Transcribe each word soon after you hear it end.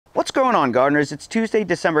What's going on, gardeners? It's Tuesday,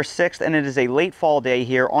 December 6th, and it is a late fall day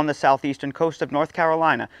here on the southeastern coast of North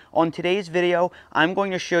Carolina. On today's video, I'm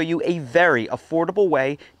going to show you a very affordable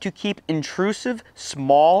way to keep intrusive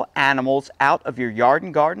small animals out of your yard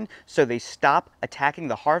and garden so they stop attacking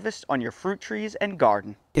the harvest on your fruit trees and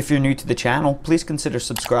garden. If you're new to the channel, please consider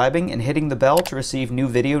subscribing and hitting the bell to receive new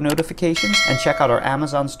video notifications, and check out our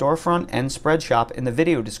Amazon storefront and spread shop in the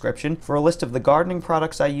video description for a list of the gardening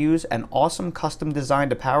products I use and awesome custom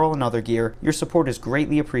designed apparel and other gear. Your support is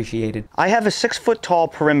greatly appreciated. I have a 6-foot tall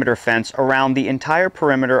perimeter fence around the entire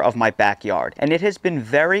perimeter of my backyard, and it has been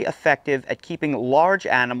very effective at keeping large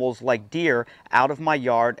animals like deer out of my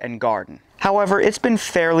yard and garden. However, it's been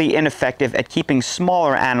fairly ineffective at keeping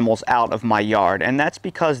smaller animals out of my yard, and that's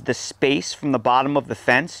because the space from the bottom of the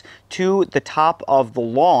fence to the top of the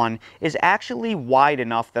lawn is actually wide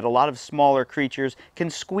enough that a lot of smaller creatures can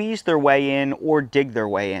squeeze their way in or dig their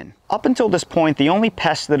way in. Up until this point, the only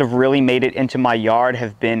pests that have really made it into my yard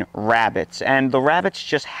have been rabbits, and the rabbits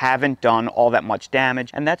just haven't done all that much damage,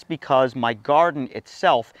 and that's because my garden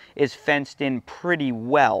itself is fenced in pretty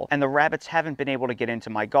well, and the rabbits haven't been able to get into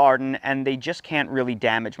my garden, and they just can't really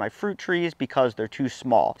damage my fruit trees because they're too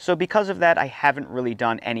small. So because of that, I haven't really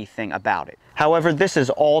done anything about it. However, this has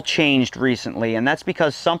all changed recently, and that's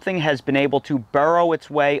because something has been able to burrow its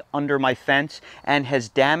way under my fence and has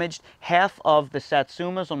damaged half of the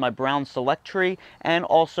satsumas on my brown select tree and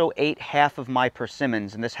also ate half of my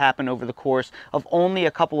persimmons, and this happened over the course of only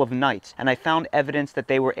a couple of nights, and I found evidence that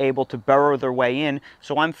they were able to burrow their way in,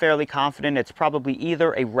 so I'm fairly confident it's probably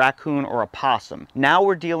either a raccoon or a possum. Now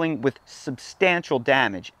we're dealing with substantial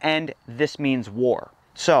damage, and this means war.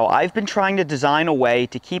 So I've been trying to design a way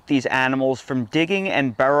to keep these animals from digging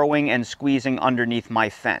and burrowing and squeezing underneath my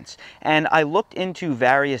fence. And I looked into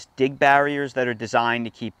various dig barriers that are designed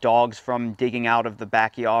to keep dogs from digging out of the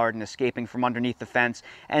backyard and escaping from underneath the fence,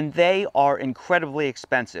 and they are incredibly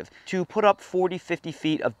expensive. To put up 40-50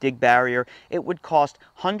 feet of dig barrier, it would cost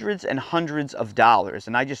hundreds and hundreds of dollars,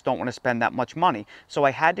 and I just don't want to spend that much money. So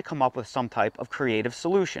I had to come up with some type of creative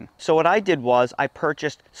solution. So what I did was I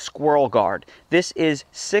purchased Squirrel Guard. This is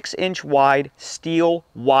 6-inch wide steel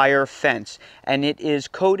wire fence, and it is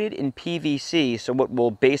coated in PVC, so it will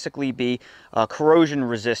basically be corrosion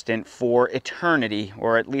resistant for eternity,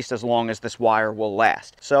 or at least as long as this wire will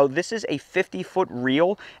last. So this is a 50-foot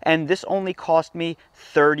reel, and this only cost me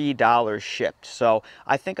 $30 shipped. So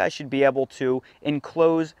I think I should be able to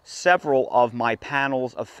enclose several of my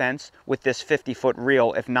panels of fence with this 50-foot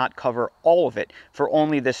reel, if not cover all of it, for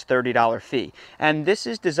only this $30 fee. And this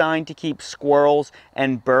is designed to keep squirrels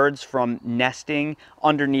and birds from nesting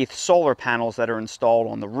underneath solar panels that are installed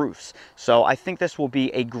on the roofs. So I think this will be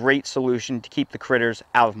a great solution to keep the critters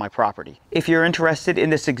out of my property. If you're interested in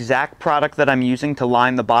this exact product that I'm using to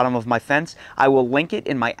line the bottom of my fence, I will link it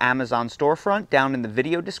in my Amazon storefront down in the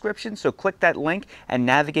video description, so click that link and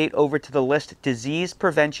navigate over to the list Disease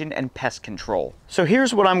Prevention and Pest Control. So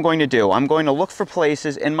here's what I'm going to do. I'm going to look for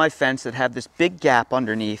places in my fence that have this big gap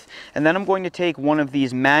underneath, and then I'm going to take one of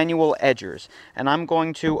these manual edgers, and I'm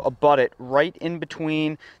going to abut it right in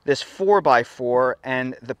between this 4x4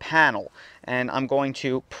 and the panel. And I'm going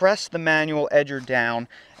to press the manual edger down,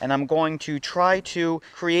 and I'm going to try to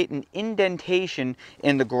create an indentation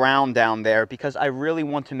in the ground down there, because I really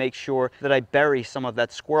want to make sure that I bury some of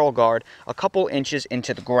that Squirrel Guard a couple inches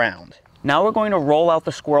into the ground. Now we're going to roll out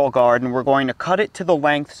the Squirrel Guard, and we're going to cut it to the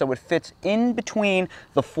length so it fits in between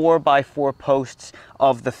the 4x4 posts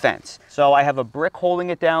of the fence. So I have a brick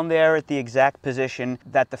holding it down there at the exact position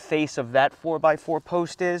that the face of that 4x4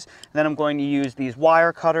 post is. Then I'm going to use these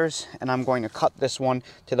wire cutters, and I'm going to cut this one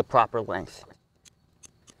to the proper length.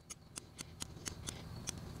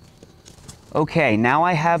 Okay, now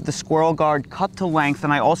I have the Squirrel Guard cut to length,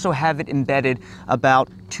 and I also have it embedded about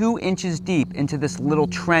 2 inches deep into this little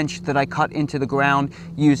trench that I cut into the ground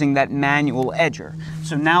using that manual edger.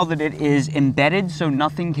 So now that it is embedded so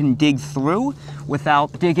nothing can dig through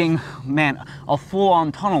without digging, a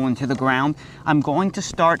full-on tunnel into the ground, I'm going to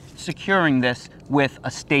start securing this with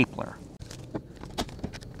a stapler.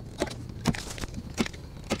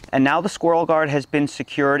 And now the Squirrel Guard has been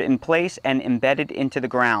secured in place and embedded into the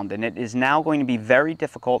ground, and it is now going to be very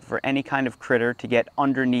difficult for any kind of critter to get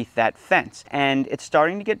underneath that fence. And it's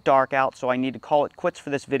starting to get dark out, so I need to call it quits for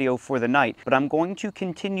this video for the night, but I'm going to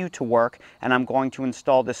continue to work, and I'm going to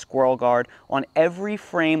install this Squirrel Guard on every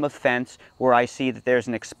frame of fence where I see that there's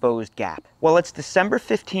an exposed gap. Well, it's December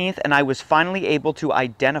 15th, and I was finally able to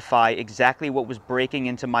identify exactly what was breaking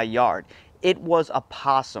into my yard. It was a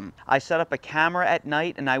possum. I set up a camera at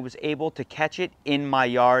night and I was able to catch it in my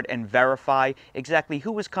yard and verify exactly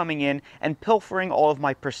who was coming in and pilfering all of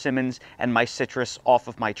my persimmons and my citrus off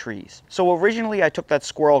of my trees. So originally I took that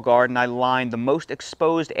squirrel guard and I lined the most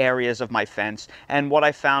exposed areas of my fence, and what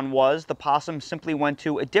I found was the possum simply went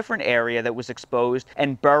to a different area that was exposed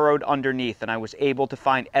and burrowed underneath, and I was able to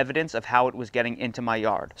find evidence of how it was getting into my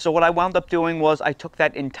yard. So what I wound up doing was I took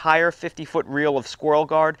that entire 50-foot reel of squirrel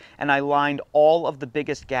guard and I lined all of the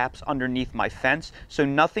biggest gaps underneath my fence so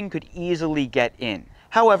nothing could easily get in.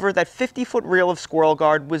 However, that 50-foot reel of squirrel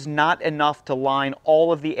guard was not enough to line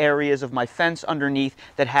all of the areas of my fence underneath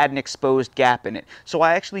that had an exposed gap in it. So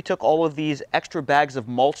I actually took all of these extra bags of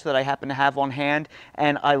mulch that I happen to have on hand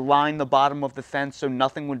and I lined the bottom of the fence so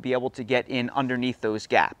nothing would be able to get in underneath those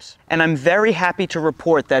gaps. And I'm very happy to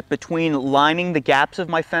report that between lining the gaps of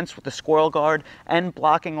my fence with the squirrel guard and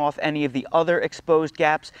blocking off any of the other exposed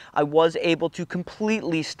gaps, I was able to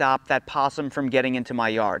completely stop that possum from getting into my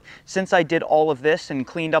yard. Since I did all of this and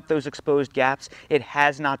cleaned up those exposed gaps, it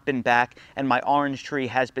has not been back and my orange tree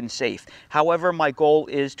has been safe. However, my goal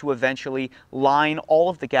is to eventually line all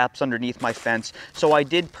of the gaps underneath my fence, so I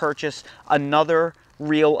did purchase another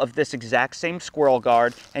reel of this exact same squirrel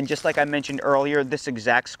guard, and just like I mentioned earlier, this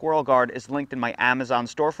exact squirrel guard is linked in my Amazon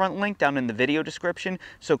storefront link down in the video description,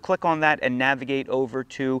 so click on that and navigate over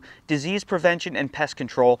to disease prevention and pest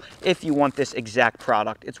control if you want this exact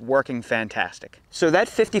product. It's working fantastic. So that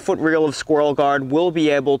 50-foot reel of squirrel guard will be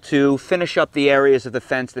able to finish up the areas of the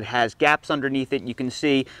fence that has gaps underneath it. You can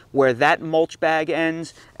see where that mulch bag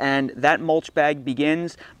ends and that mulch bag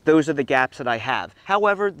begins. Those are the gaps that I have.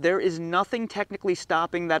 However, there is nothing technically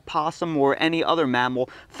stopping that possum or any other mammal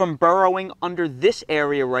from burrowing under this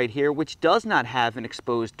area right here, which does not have an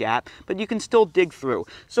exposed gap, but you can still dig through.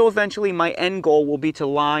 So eventually my end goal will be to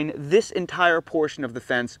line this entire portion of the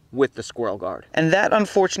fence with the squirrel guard. And that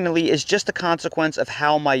unfortunately is just a consequence of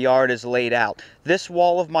how my yard is laid out. This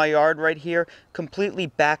wall of my yard right here completely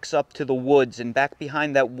backs up to the woods, and back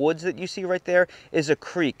behind that woods that you see right there is a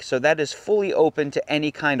creek, so that is fully open to any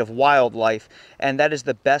kind of wildlife, and that is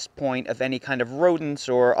the best point of any kind of rodents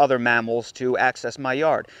or other mammals to access my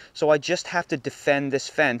yard. So I just have to defend this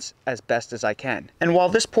fence as best as I can. And while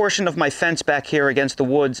this portion of my fence back here against the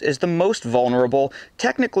woods is the most vulnerable,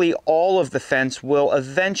 technically all of the fence will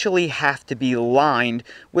eventually have to be lined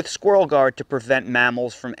with squirrel guard to prevent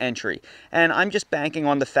mammals from entry. And I'm just banking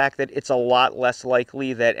on the fact that it's a lot less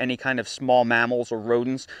likely that any kind of small mammals or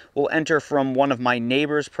rodents will enter from one of my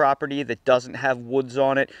neighbor's property that doesn't have woods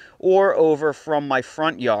on it, or over from my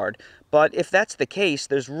front yard. But if that's the case,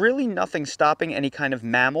 there's really nothing stopping any kind of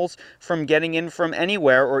mammals from getting in from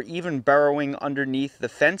anywhere or even burrowing underneath the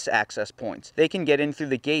fence access points. They can get in through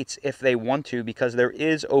the gates if they want to because there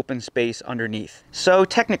is open space underneath. So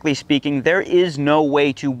technically speaking, there is no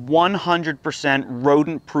way to 100%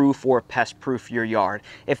 rodent-proof or pest-proof your yard.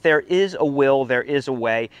 If there is a will, there is a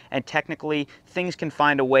way, and technically things can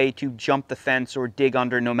find a way to jump the fence or dig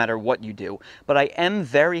under no matter what you do. But I am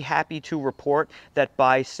very happy to report that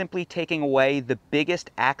by simply taking away the biggest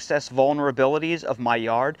access vulnerabilities of my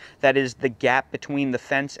yard, that is the gap between the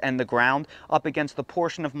fence and the ground up against the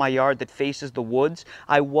portion of my yard that faces the woods,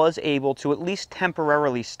 I was able to at least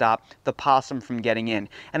temporarily stop the possum from getting in.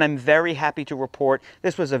 And I'm very happy to report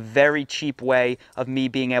this was a very cheap way of me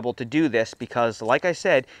being able to do this because, like I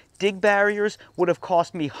said, dig barriers would have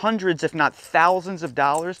cost me hundreds, if not thousands of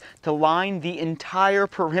dollars to line the entire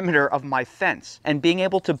perimeter of my fence. And being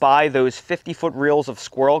able to buy those 50-foot reels of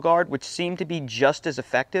squirrel guard, which seem to be just as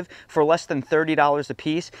effective for less than $30 a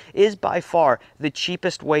piece, is by far the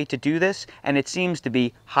cheapest way to do this, and it seems to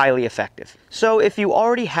be highly effective. So if you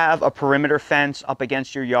already have a perimeter fence up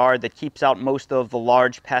against your yard that keeps out most of the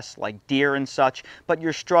large pests like deer and such, but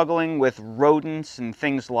you're struggling with rodents and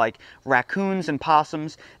things like raccoons and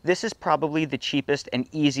possums, this is probably the cheapest and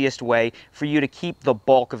easiest way for you to keep the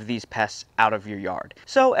bulk of these pests out of your yard.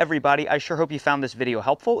 So everybody, I sure hope you found this video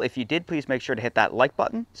helpful. If you did, please make sure to hit that like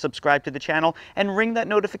button, subscribe to the channel, and ring that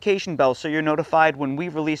notification bell so you're notified when we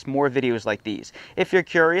release more videos like these. If you're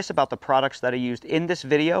curious about the products that I used in this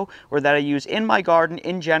video or that I use in my garden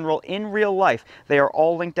in general, in real life, they are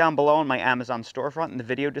all linked down below in my Amazon storefront in the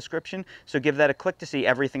video description, so give that a click to see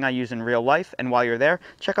everything I use in real life. And while you're there,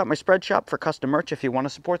 check out my spread shop for custom merch if you want to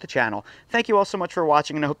support the channel. Thank you all so much for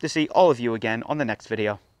watching, and I hope to see all of you again on the next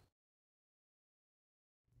video.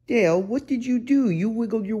 Dale, what did you do? You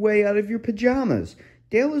wiggled your way out of your pajamas.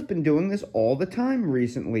 Dale has been doing this all the time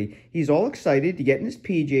recently. He's all excited to get in his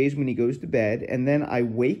PJs when he goes to bed, and then I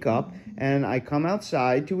wake up and I come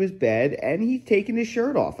outside to his bed and he's taking his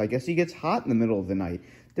shirt off. I guess he gets hot in the middle of the night.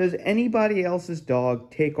 Does anybody else's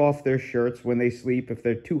dog take off their shirts when they sleep if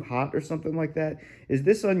they're too hot or something like that? Is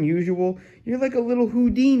this unusual? You're like a little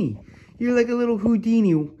Houdini. You're like a little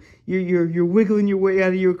Houdini. You're wiggling your way out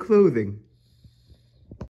of your clothing.